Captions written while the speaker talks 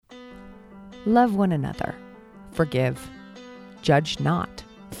Love one another. Forgive. Judge not.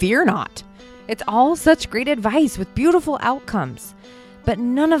 Fear not. It's all such great advice with beautiful outcomes. But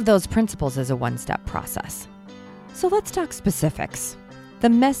none of those principles is a one-step process. So let's talk specifics. The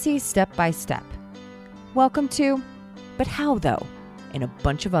messy step-by-step. Welcome to But How Though? And a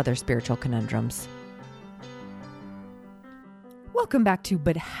bunch of other spiritual conundrums. Welcome back to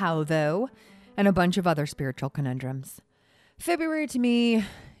But How Though? And a bunch of other spiritual conundrums. February to me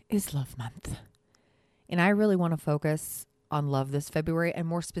is love month. And I really want to focus on love this February, and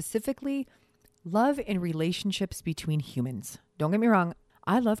more specifically, love in relationships between humans. Don't get me wrong.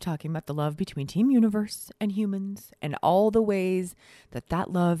 I love talking about the love between Team Universe and humans and all the ways that that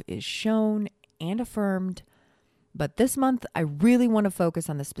love is shown and affirmed. But this month, I really want to focus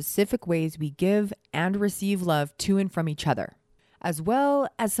on the specific ways we give and receive love to and from each other, as well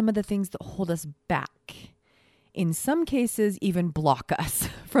as some of the things that hold us back. In some cases, even block us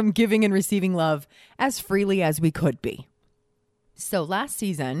from giving and receiving love as freely as we could be. So last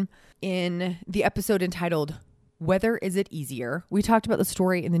season, in the episode entitled, Whether Is It Easier?, we talked about the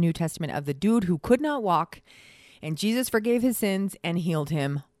story in the New Testament of the dude who could not walk, and Jesus forgave his sins and healed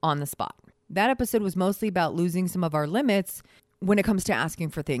him on the spot. That episode was mostly about losing some of our limits when it comes to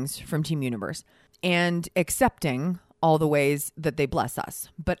asking for things from Team Universe and accepting all the ways that they bless us.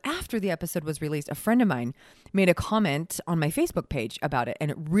 But after the episode was released, a friend of mine made a comment on my Facebook page about it,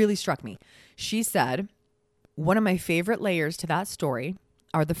 and it really struck me. She said, one of my favorite layers to that story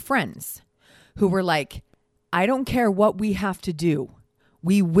are the friends who were like, I don't care what we have to do.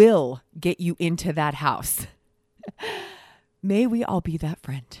 We will get you into that house. May we all be that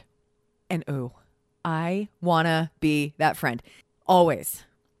friend. And I want to be that friend. Always.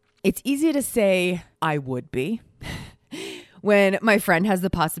 It's easy to say I would be when my friend has the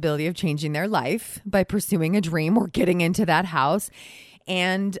possibility of changing their life by pursuing a dream or getting into that house.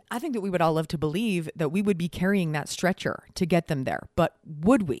 And I think that we would all love to believe that we would be carrying that stretcher to get them there. But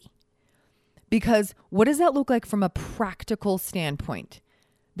would we? Because what does that look like from a practical standpoint?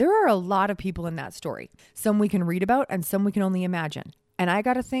 There are a lot of people in that story. Some we can read about and some we can only imagine. And I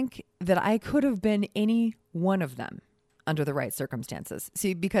got to think that I could have been any one of them under the right circumstances.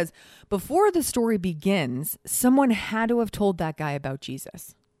 See, because before the story begins, someone had to have told that guy about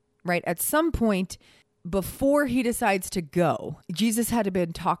Jesus, right? At some point before he decides to go, Jesus had to have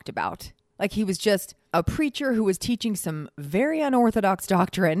been talked about. Like he was just a preacher who was teaching some very unorthodox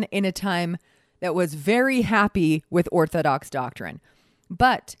doctrine in a time that was very happy with orthodox doctrine.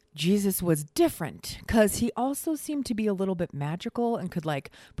 But Jesus was different because he also seemed to be a little bit magical and could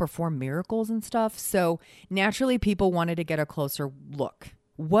like perform miracles and stuff. So naturally, people wanted to get a closer look.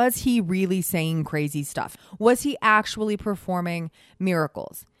 Was he really saying crazy stuff? Was he actually performing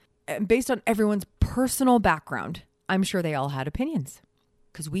miracles? And based on everyone's personal background, I'm sure they all had opinions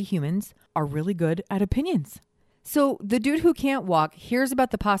because we humans are really good at opinions. So the dude who can't walk hears about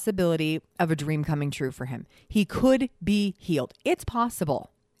the possibility of a dream coming true for him. He could be healed. It's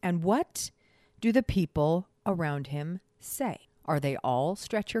possible. And what do the people around him say? Are they all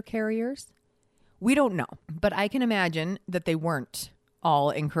stretcher carriers? We don't know, but I can imagine that they weren't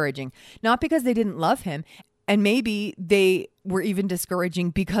all encouraging. Not because they didn't love him, and maybe they were even discouraging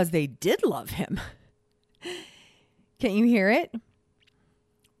because they did love him. Can you hear it?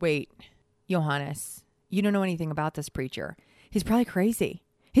 Wait, Johannes, you don't know anything about this preacher. He's probably crazy.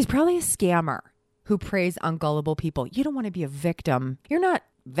 He's probably a scammer who preys on gullible people. You don't want to be a victim. You're not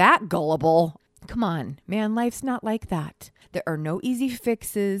that gullible. Come on, man, life's not like that. There are no easy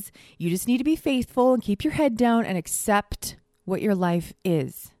fixes. You just need to be faithful and keep your head down and accept what your life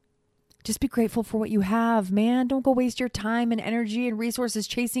is. Just be grateful for what you have, man. Don't go waste your time and energy and resources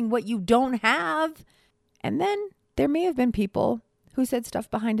chasing what you don't have. And then there may have been people who said stuff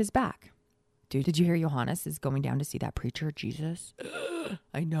behind his back. Dude, did you hear Johannes is going down to see that preacher, Jesus?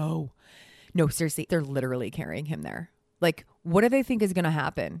 I know. No, seriously, they're literally carrying him there. Like, what do they think is going to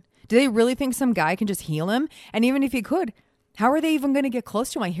happen? Do they really think some guy can just heal him? And even if he could, how are they even going to get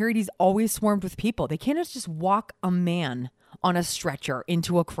close to him? I hear he's always swarmed with people. They can't just walk a man on a stretcher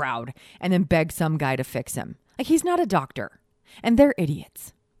into a crowd and then beg some guy to fix him. Like, he's not a doctor. And they're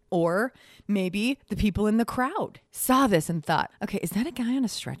idiots. Or maybe the people in the crowd saw this and thought, okay, is that a guy on a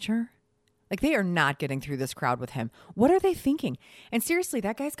stretcher? Like, they are not getting through this crowd with him. What are they thinking? And seriously,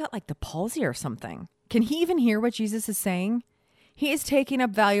 that guy's got like the palsy or something. Can he even hear what Jesus is saying? He is taking up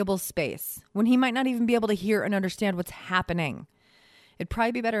valuable space when he might not even be able to hear and understand what's happening. It'd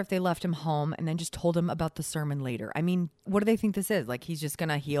probably be better if they left him home and then just told him about the sermon later. I mean, what do they think this is? Like, he's just going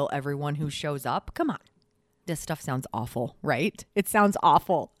to heal everyone who shows up? Come on. This stuff sounds awful, right? It sounds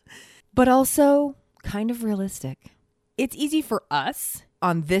awful, but also kind of realistic. It's easy for us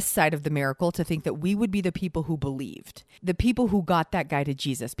on this side of the miracle to think that we would be the people who believed, the people who got that guy to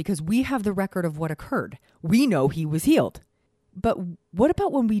Jesus, because we have the record of what occurred. We know he was healed. But what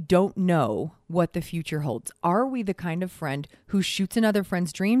about when we don't know what the future holds? Are we the kind of friend who shoots another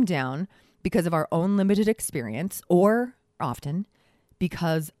friend's dream down because of our own limited experience, or often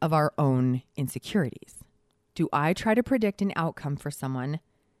because of our own insecurities? Do I try to predict an outcome for someone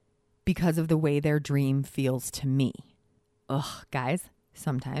because of the way their dream feels to me? Ugh, guys,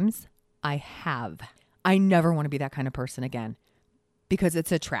 sometimes I have. I never want to be that kind of person again, because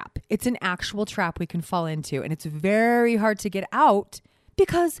it's a trap. It's an actual trap we can fall into, and it's very hard to get out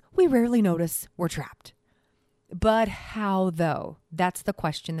because we rarely notice we're trapped. But how, though? That's the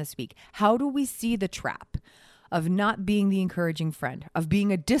question this week. How do we see the trap of not being the encouraging friend, of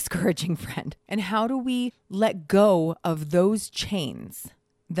being a discouraging friend? And how do we let go of those chains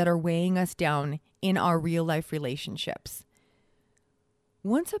that are weighing us down in our real life relationships?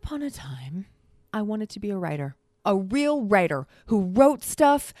 Once upon a time, I wanted to be a writer. A real writer who wrote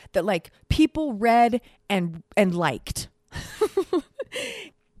stuff that like people read and liked.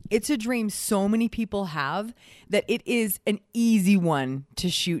 It's a dream so many people have that it is an easy one to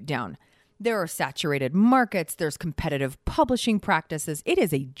shoot down. There are saturated markets. There's competitive publishing practices. It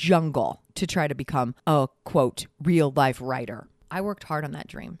is a jungle to try to become a, quote, real life writer. I worked hard on that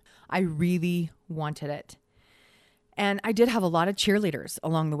dream. I really wanted it. And I did have a lot of cheerleaders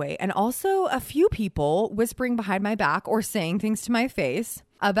along the way, and also a few people whispering behind my back or saying things to my face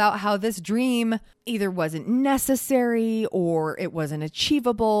about how this dream either wasn't necessary or it wasn't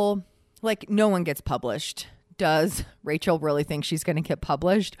achievable. Like, no one gets published. Does Rachel really think she's going to get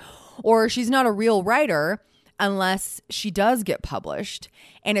published? Or she's not a real writer unless she does get published.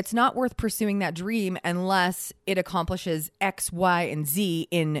 And it's not worth pursuing that dream unless it accomplishes X, Y, and Z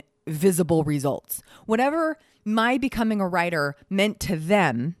in visible results. Whatever my becoming a writer meant to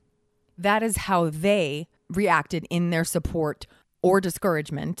them, that is how they reacted in their support or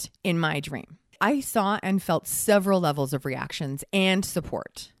discouragement in my dream. I saw and felt several levels of reactions and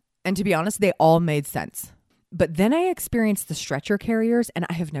support. And to be honest, they all made sense. But then I experienced the stretcher carriers, and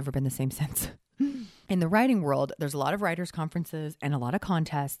I have never been the same since. In the writing world, there's a lot of writers' conferences and a lot of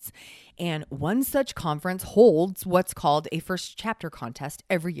contests. And one such conference holds what's called a first chapter contest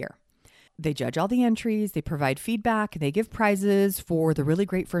every year. They judge all the entries, they provide feedback, they give prizes for the really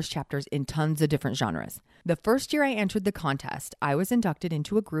great first chapters in tons of different genres. The first year I entered the contest, I was inducted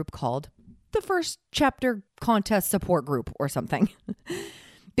into a group called the First Chapter Contest Support Group or something.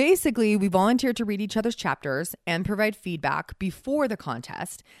 Basically, we volunteered to read each other's chapters and provide feedback before the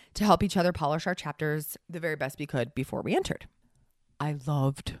contest to help each other polish our chapters the very best we could before we entered. I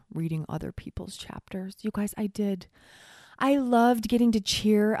loved reading other people's chapters. You guys, I did. I loved getting to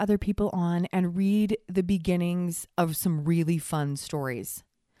cheer other people on and read the beginnings of some really fun stories.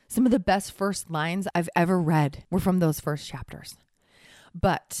 Some of the best first lines I've ever read were from those first chapters.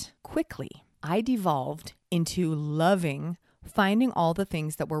 But quickly, I devolved into loving finding all the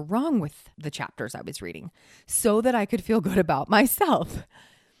things that were wrong with the chapters I was reading so that I could feel good about myself.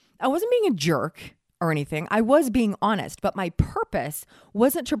 I wasn't being a jerk or anything. I was being honest, but my purpose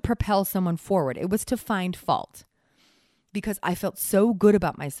wasn't to propel someone forward. It was to find fault. Because I felt so good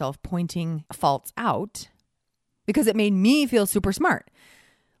about myself pointing faults out because it made me feel super smart.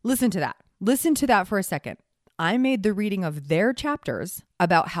 Listen to that. Listen to that for a second. I made the reading of their chapters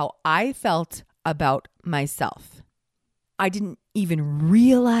about how I felt about myself. I didn't even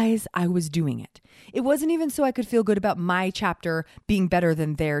realize I was doing it. It wasn't even so I could feel good about my chapter being better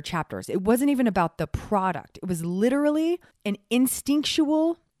than their chapters. It wasn't even about the product. It was literally an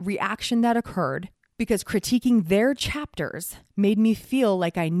instinctual reaction that occurred because critiquing their chapters made me feel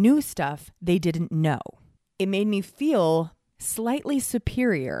like I knew stuff they didn't know. It made me feel slightly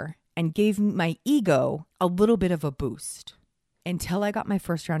superior and gave my ego a little bit of a boost until I got my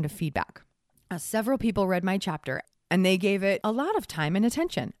first round of feedback. Several people read my chapter and they gave it a lot of time and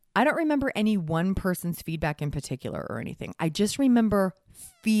attention. I don't remember any one person's feedback in particular or anything. I just remember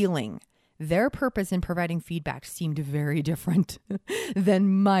feeling their purpose in providing feedback seemed very different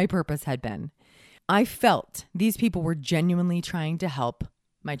than my purpose had been. I felt these people were genuinely trying to help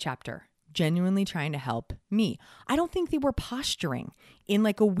my chapter, genuinely trying to help me. I don't think they were posturing in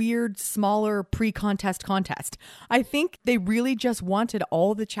like a weird, smaller pre-contest contest. I think they really just wanted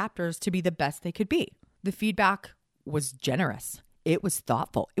all the chapters to be the best they could be. The feedback was generous. It was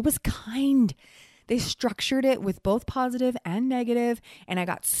thoughtful. It was kind. They structured it with both positive and negative, and I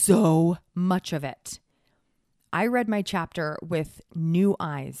got so much of it. I read my chapter with new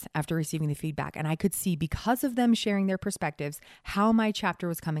eyes after receiving the feedback, and I could see, because of them sharing their perspectives, how my chapter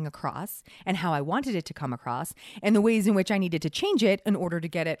was coming across and how I wanted it to come across and the ways in which I needed to change it in order to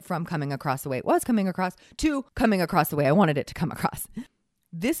get it from coming across the way it was coming across to coming across the way I wanted it to come across.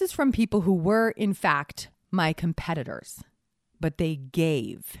 This is from people who were, in fact, my competitors, but they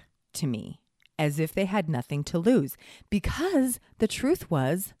gave to me as if they had nothing to lose, because the truth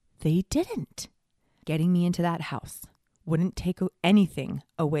was they didn't. Getting me into that house wouldn't take anything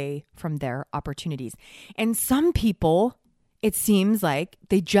away from their opportunities. And some people, it seems like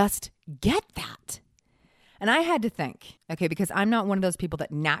they just get that. And I had to think, okay, because I'm not one of those people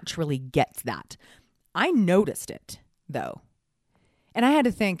that naturally gets that. I noticed it, though. And I had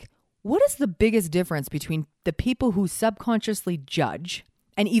to think, what is the biggest difference between the people who subconsciously judge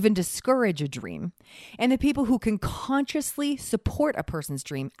and even discourage a dream and the people who can consciously support a person's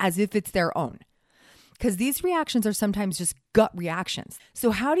dream as if it's their own? Because these reactions are sometimes just gut reactions. So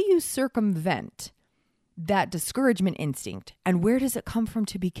how do you circumvent that discouragement instinct? And where does it come from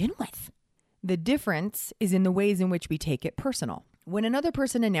to begin with? The difference is in the ways in which we take it personal. When another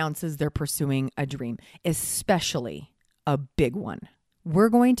person announces they're pursuing a dream, especially a big one, we're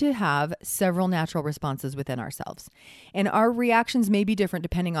going to have several natural responses within ourselves. And our reactions may be different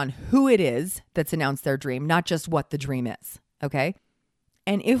depending on who it is that's announced their dream, not just what the dream is, okay?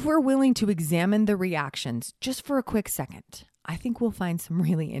 And if we're willing to examine the reactions just for a quick second, I think we'll find some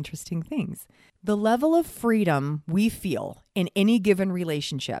really interesting things. The level of freedom we feel in any given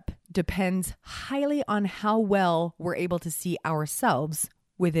relationship depends highly on how well we're able to see ourselves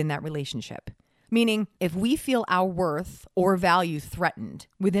within that relationship. Meaning, if we feel our worth or value threatened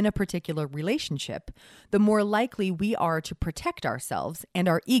within a particular relationship, the more likely we are to protect ourselves and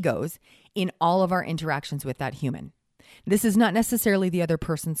our egos in all of our interactions with that human. This is not necessarily the other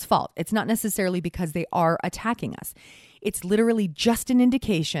person's fault. It's not necessarily because they are attacking us. It's literally just an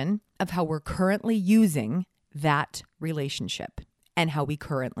indication of how we're currently using that relationship and how we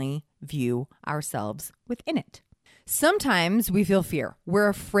currently view ourselves within it. Sometimes we feel fear. We're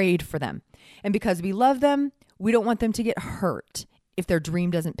afraid for them. And because we love them, we don't want them to get hurt if their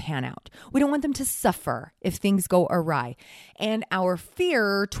dream doesn't pan out. We don't want them to suffer if things go awry. And our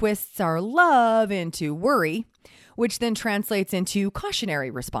fear twists our love into worry, which then translates into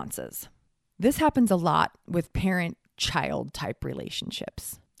cautionary responses. This happens a lot with parent-child type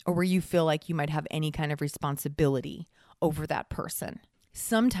relationships, or where you feel like you might have any kind of responsibility over that person.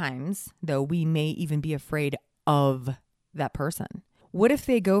 Sometimes, though, we may even be afraid of that person. What if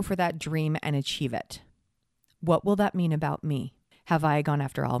they go for that dream and achieve it? What will that mean about me? Have I gone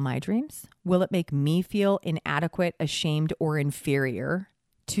after all my dreams? Will it make me feel inadequate, ashamed, or inferior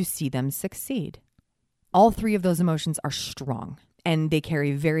to see them succeed? All three of those emotions are strong, and they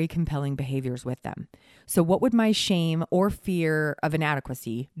carry very compelling behaviors with them. So what would my shame or fear of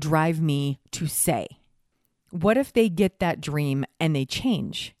inadequacy drive me to say? What if they get that dream and they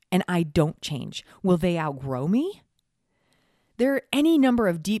change and I don't change? Will they outgrow me? There are any number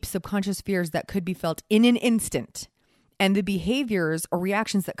of deep subconscious fears that could be felt in an instant. And the behaviors or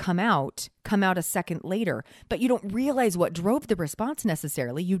reactions that come out a second later, but you don't realize what drove the response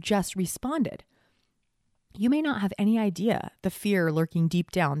necessarily. You just responded. You may not have any idea the fear lurking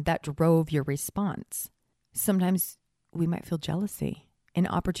deep down that drove your response. Sometimes we might feel jealousy. An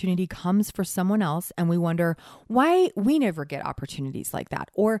opportunity comes for someone else and we wonder why we never get opportunities like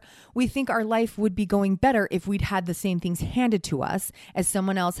that. Or we think our life would be going better if we'd had the same things handed to us as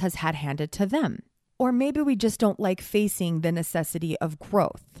someone else has had handed to them. Or maybe we just don't like facing the necessity of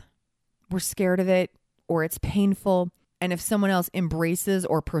growth. We're scared of it, or it's painful. And if someone else embraces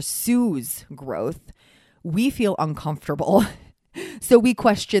or pursues growth, we feel uncomfortable. So we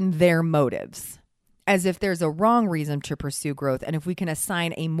question their motives, as if there's a wrong reason to pursue growth. And if we can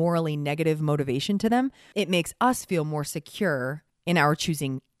assign a morally negative motivation to them, it makes us feel more secure in our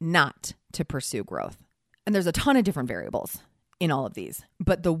choosing not to pursue growth. And there's a ton of different variables in all of these.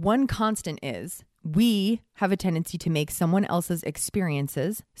 But the one constant is we have a tendency to make someone else's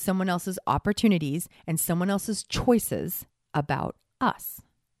experiences, someone else's opportunities, and someone else's choices about us.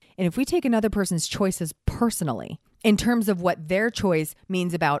 And if we take another person's choices personally, in terms of what their choice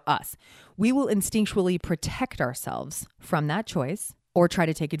means about us, we will instinctually protect ourselves from that choice or try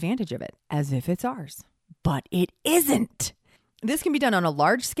to take advantage of it as if it's ours. But it isn't. This can be done on a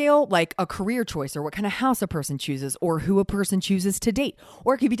large scale, like a career choice or what kind of house a person chooses or who a person chooses to date.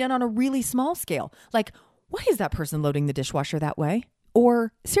 Or it can be done on a really small scale, like why is that person loading the dishwasher that way?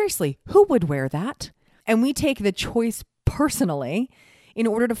 Or seriously, who would wear that? And we take the choice personally in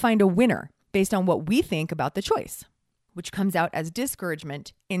order to find a winner based on what we think about the choice, which comes out as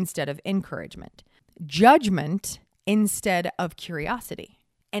discouragement instead of encouragement. judgment instead of curiosity.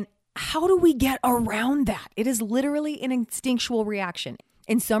 And how do we get around that? It is literally an instinctual reaction.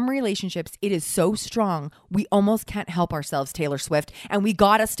 In some relationships, it is so strong, we almost can't help ourselves, Taylor Swift, and we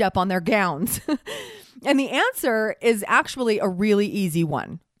gotta step on their gowns. And the answer is actually a really easy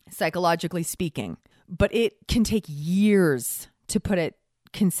one, psychologically speaking, but it can take years to put it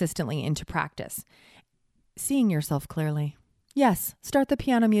consistently into practice. Seeing yourself clearly. Yes, start the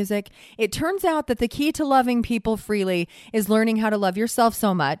piano music. It turns out that the key to loving people freely is learning how to love yourself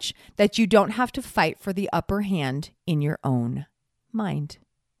so much that you don't have to fight for the upper hand in your own mind.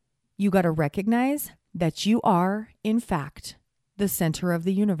 You got to recognize that you are, in fact, the center of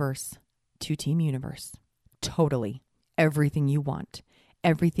the universe to Team Universe. Totally. Everything you want,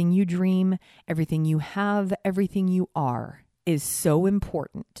 everything you dream, everything you have, everything you are is so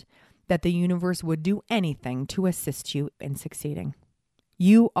important that the universe would do anything to assist you in succeeding.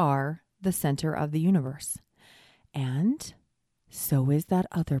 You are the center of the universe. And so is that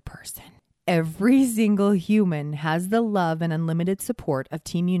other person. Every single human has the love and unlimited support of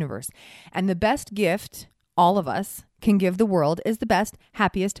Team Universe. And the best gift all of us can give the world is the best,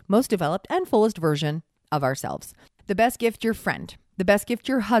 happiest, most developed, and fullest version of ourselves. The best gift your friend, the best gift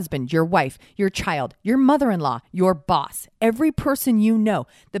your husband, your wife, your child, your mother-in-law, your boss, every person you know,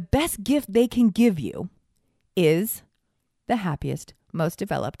 the best gift they can give you is the happiest, most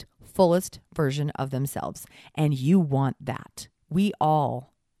developed, fullest version of themselves. And you want that. We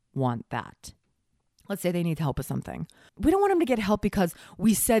all want that. Let's say they need help with something. We don't want them to get help because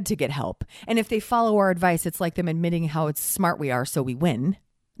we said to get help. And if they follow our advice, it's like them admitting how it's smart we are, so we win.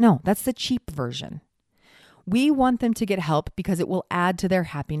 No, that's the cheap version. We want them to get help because it will add to their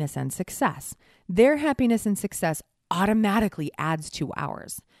happiness and success. Their happiness and success automatically adds to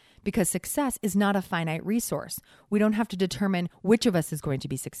ours because success is not a finite resource. We don't have to determine which of us is going to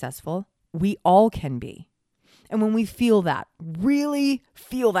be successful. We all can be. And when we feel that, really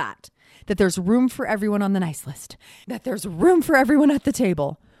feel that there's room for everyone on the nice list, that there's room for everyone at the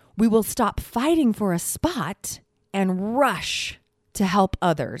table, we will stop fighting for a spot and rush to help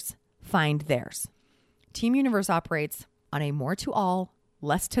others find theirs. Team Universe operates on a more to all,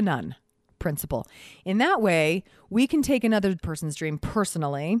 less to none principle. In that way, we can take another person's dream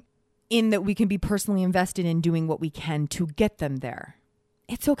personally, in that we can be personally invested in doing what we can to get them there.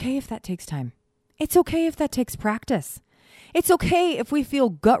 It's okay if that takes time. It's okay if that takes practice. It's okay if we feel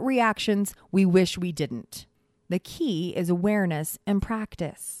gut reactions we wish we didn't. The key is awareness and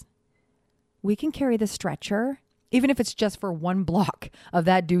practice. We can carry the stretcher, even if it's just for one block of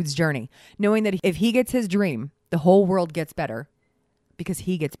that dude's journey, knowing that if he gets his dream, the whole world gets better because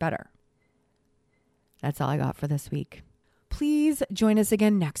he gets better. That's all I got for this week. Please join us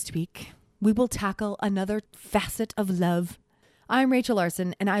again next week. We will tackle another facet of love. I'm Rachel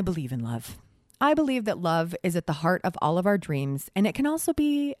Larson, and I believe in love. I believe that love is at the heart of all of our dreams, and it can also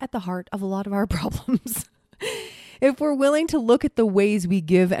be at the heart of a lot of our problems. If we're willing to look at the ways we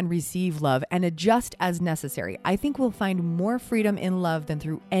give and receive love and adjust as necessary, I think we'll find more freedom in love than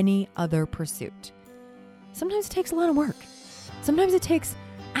through any other pursuit. Sometimes it takes a lot of work. Sometimes it takes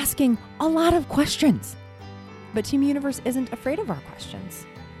asking a lot of questions. But Team Universe isn't afraid of our questions.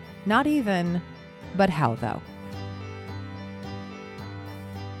 Not even, but how though?